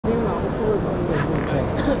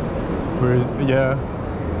Yeah.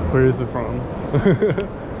 Where is it from?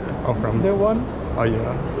 Oh, from. That one? Oh,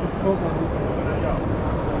 yeah.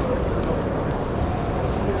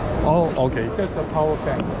 It's Oh, okay. just a power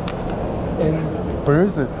bank. And Where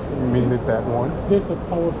is it? You mean that one? there's a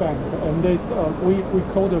power bank, and there's we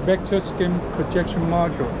call the vector scan projection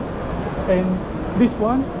module. And this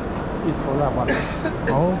one is for that one.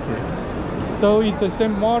 Oh, okay. So it's the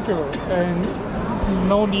same module, and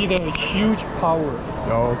no need a huge power.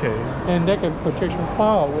 Oh, okay. And they can projection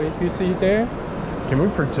far away. You see there? Can we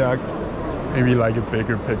project maybe like a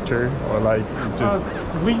bigger picture or like just?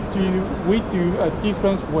 We do a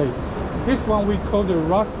different way. This one we call the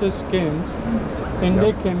raster scan, and Yep.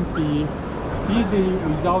 they can be easy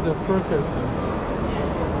without the focusing.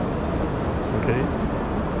 Okay.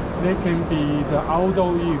 They can be the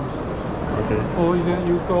outdoor use. Okay. For example,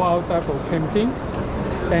 you go outside for camping,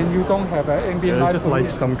 and you don't have an ambient light Just like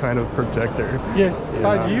pollution. some kind of projector. Yes,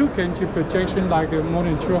 but Yeah. you can do projection like more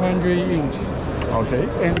than 200 inch, Okay.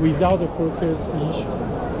 and without the focus issue.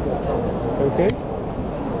 Okay.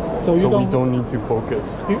 So you So we don't need to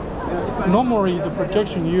focus. normally the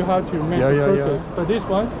projection you have to make Yeah, the yeah, focus, but this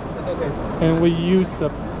one, and we use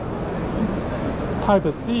the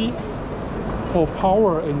Type-C for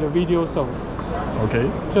power and the video source. Okay.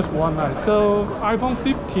 Just one line. So iPhone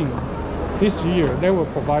 15 this year they will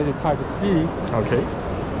provide the Type-C, Okay.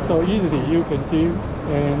 so easily you can do.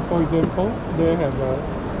 And for example, they have a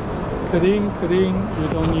clean. You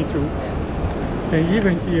don't need to. And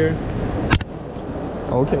even here,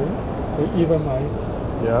 Okay. even my.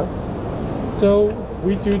 Yeah. So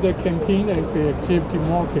we do the campaign and creativity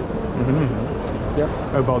market. Mm-hmm. Yep.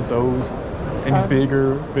 About those, any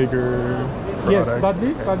bigger Yes, product? but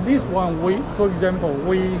Okay. this one, for example,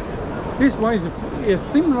 this one is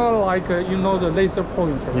similar like you know the laser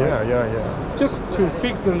pointer. Right? Yeah. Just to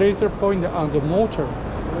fix the laser pointer on the motor,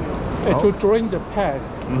 and to drain the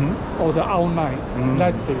path Mm-hmm. or the outline.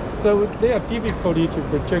 That's it. So they are difficulty to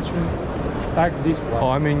projection like this one. Oh,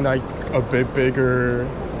 I mean like a bit bigger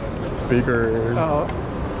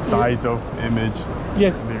size of image.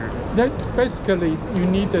 Yes. There. That basically you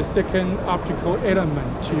need a second optical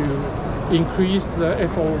element to increase the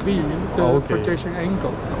FOV, the Okay. projection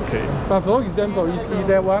angle. Okay. But for example, you see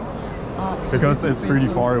that one? Because it's pretty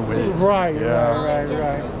far away. Right.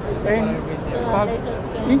 Yes. And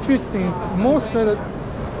interesting, is most of the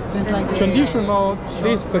So it's like traditional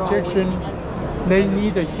this projection, they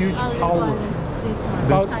need a huge power.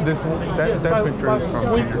 That picture is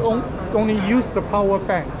from we here. only use the power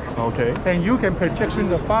bank, Okay. and you can projection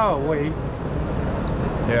the far away,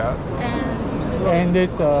 Yeah. and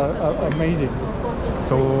it's amazing.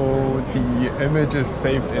 So the image is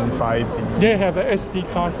saved inside the. They have a SD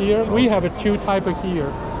card here. We have two type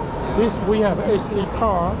here. This we have SD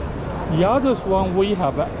card. The others one we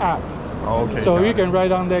have an app. Okay. So got you it. can write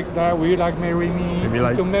down that we like marry me Maybe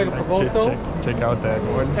like, to make a proposal. check out that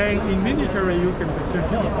one. And in military you can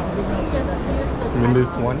project. I mean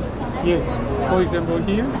this one. Yes. For example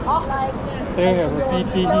here, they have a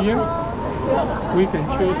BT here. We can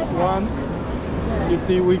choose one. You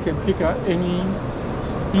see we can pick up any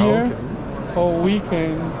here. Okay. Or we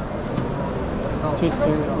can just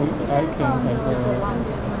I can have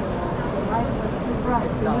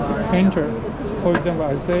a enter. For example,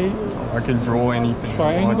 I say I can draw anything. I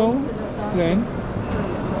triangle, want. then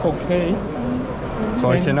okay. So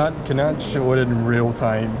I And- cannot show it in real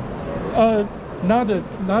time. Not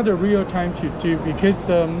a real time to do because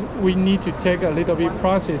we need to take a little bit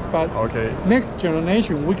process. But Okay. next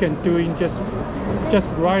generation we can do it just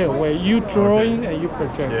right away. You drawing and you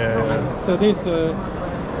project. Yeah. So there's a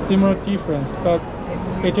similar difference, but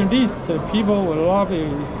at least the people will love it.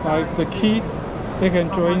 It's like the kids, they can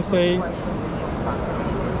draw say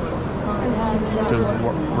Just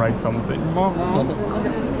write something. mama,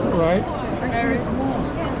 right?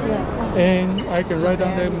 And I can write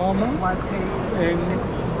down that mama, and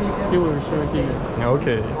it will show here.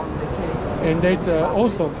 Okay. And there's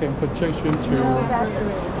also can projection to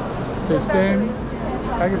the same.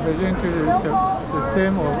 I can projection to the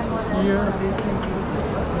same over here.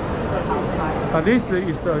 But this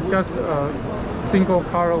is just a single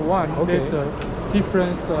color one. Okay. There's a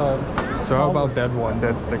difference. So how about that one?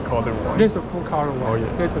 That's the color one. There's a full color one. Oh,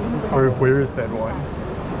 yeah. There's a full color. Where is that one?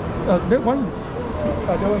 That one is.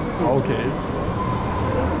 That one is here. Okay.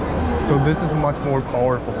 So this is much more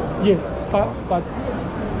powerful. Yes, but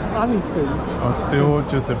honestly, Still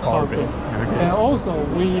just a power bank. And Okay. also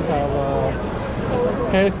we have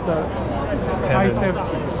has the eye Heaven.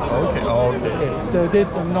 safety. Okay. Oh, okay. Okay, so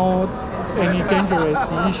there's no any dangerous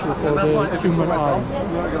issue for the human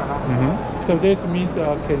eyes. So this means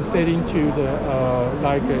can set into the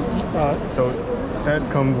So that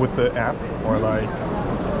come with the app or like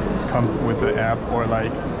comes with the app or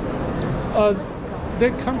like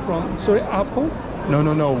they come from Apple.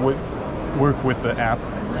 no work with the app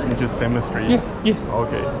and just demonstrate. Yes.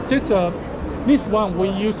 Okay. This one we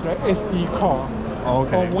use the SD card.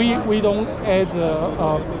 Okay. We don't add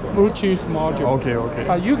the Bluetooth module. Okay.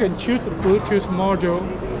 But you can choose the Bluetooth module.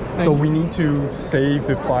 So we need to save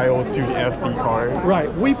the file to the SD card. Right.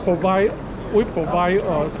 We provide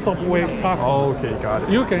a software platform. Okay, got it.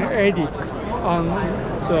 You can edit on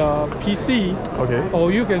the PC. Okay.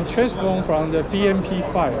 Or you can transform from the BMP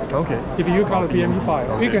file. Okay. If you call it BMP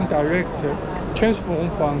file, Okay. you can direct transform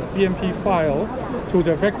from BMP file to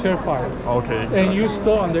the vector file. Okay. And you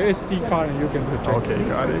store on the SD card and you can project. Okay,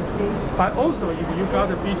 got it. But also, if you got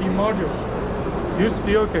the BT module, you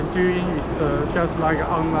still can do it with just like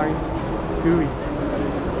online doing.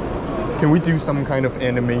 Can we do some kind of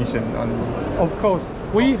animation on? Of course,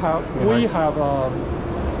 we have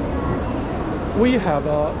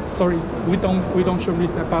sorry, we don't show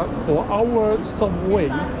this, but for our software,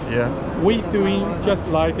 Yeah. we doing just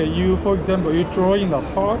like you, for example, you draw in the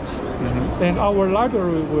heart, and our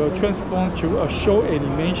library will transform to a show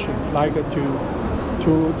animation, like to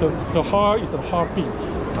the heart is a heartbeat.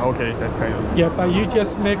 Okay, that kind of. Yeah, but you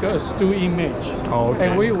just make a still image, Okay.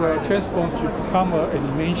 and we will transform to become an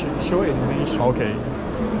animation, show animation. Okay.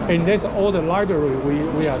 And that's all the library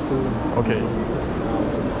we are doing. Okay.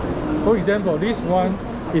 For example, this one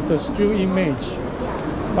is a still image,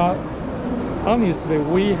 but honestly,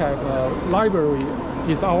 we have a library.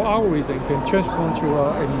 Is our algorithm can transform to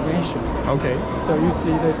animation. Okay. So you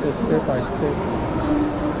see, this is step by step.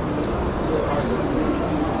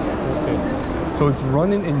 Okay. So it's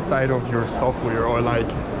running inside of your software, or like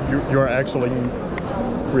you're actually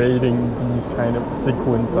creating these kind of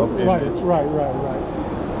sequence of image. Right.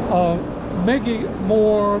 Make it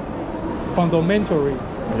more fundamentally.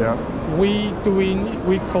 Yeah. We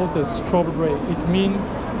call the strobe rate. It means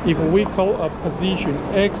if we call a position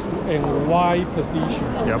X and Y position,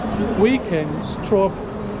 Yep. we can strobe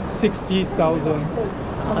 60,000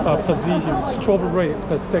 positions, strobe rate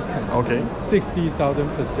per second. Okay. 60,000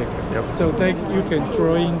 per second. Yep. So that you can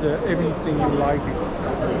draw in everything you like.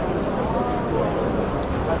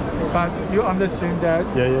 But you understand that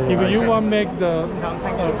Yeah, if I you can. want to make the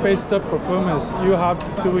best performance, you have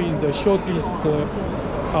to do in the shortest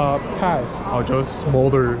path. Oh, just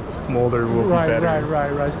smaller will be better.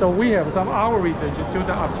 Right. So we have some algorithms to do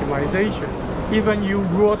the optimization. Even you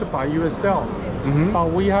wrote by yourself,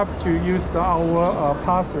 but we have to use our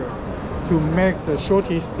parser to make the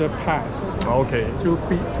shortest path Okay. to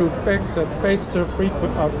make the best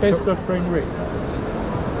frame rate.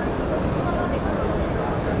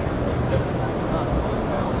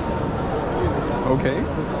 Okay.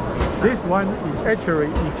 This one is actually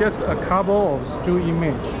just a couple of still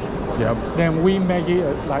image. Yep. Then we make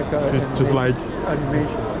it like a Just like.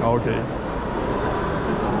 animation. Okay.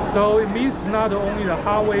 So it means not only the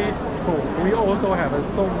hardware support, we also have a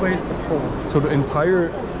software support. So the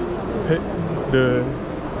entire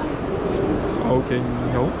okay,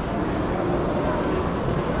 no.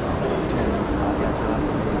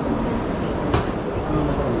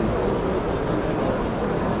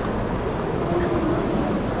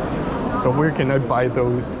 So where can I buy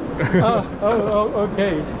those?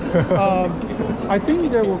 Okay. I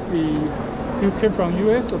think there will be. You came from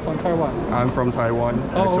US or from Taiwan? I'm from Taiwan.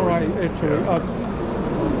 Oh, actually. right. Actually,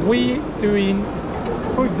 Yeah. we doing.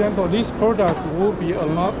 For example, these products will be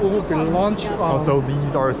launched on. Also,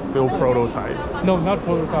 these are still prototype. No, not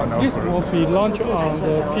prototype. not This prototype. will be launched on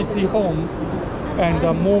the PC Home, and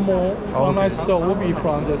the Momo online store will be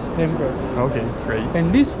from the September. Okay, great.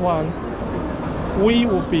 And this one, we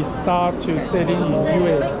will be start to selling in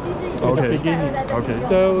US at the beginning. Okay.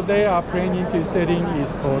 So they are planning to selling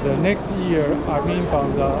is for the next year. I mean,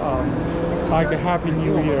 from the like a Happy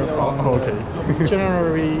New Year from Okay.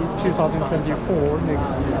 January 2024 next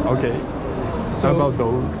year. Okay. So How about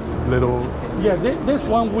those little? yeah, this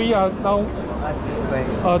one we are now.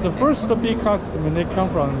 The first big customer, they come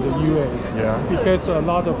from the US. Yeah. Because a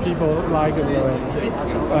lot of people like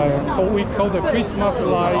we call the Christmas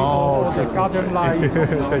light or the Christmas garden light. lights. That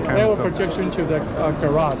kind They of will stuff. projection to the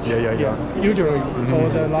garage. Yeah. Usually for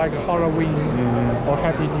the like Halloween or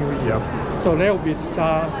Happy New Year. Yep. So they will be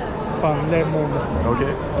start from that moment.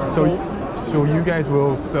 Okay. So you guys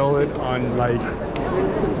will sell it on like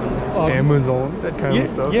Amazon, that kind of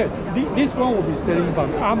Yes, stuff? yes. This one will be selling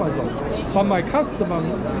from Amazon, but my customer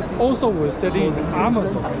also will selling in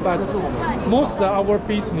Amazon. But most of our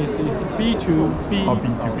business is B2B. Oh,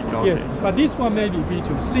 B2B, okay. Yes, but this one may be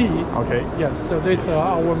B2C. Okay. Yes, so this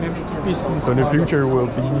our main business. So the model. future will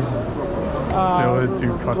be sell it to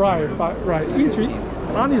customers. Right, but right.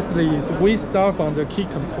 Honestly, is we start from the key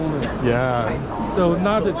components. Yeah. So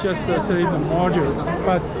not just selling the module,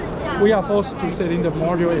 but we are forced to selling the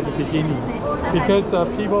module at the beginning because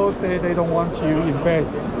people say they don't want to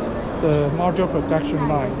invest the module production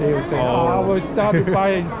line. They will say, I will start to buy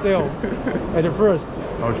and sell at the first.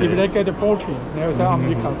 Okay. If they get the fortune, they will say,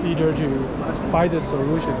 we consider to buy the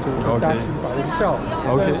solution to production by themselves.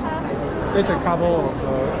 Okay. So there's a couple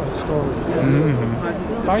of stories.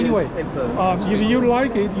 But anyway, if you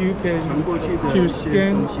like it, you can to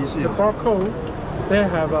scan the barcode. They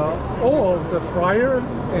have all of the flyer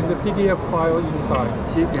and the PDF file inside.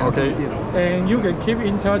 Okay. And you can keep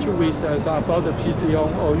in touch with us about the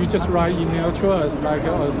PCO, or you just write email to us like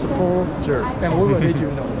support, Sure. and we will let you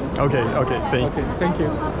know. Okay, thanks. Okay, thank you.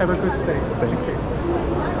 Have a good stay. Thanks. Okay.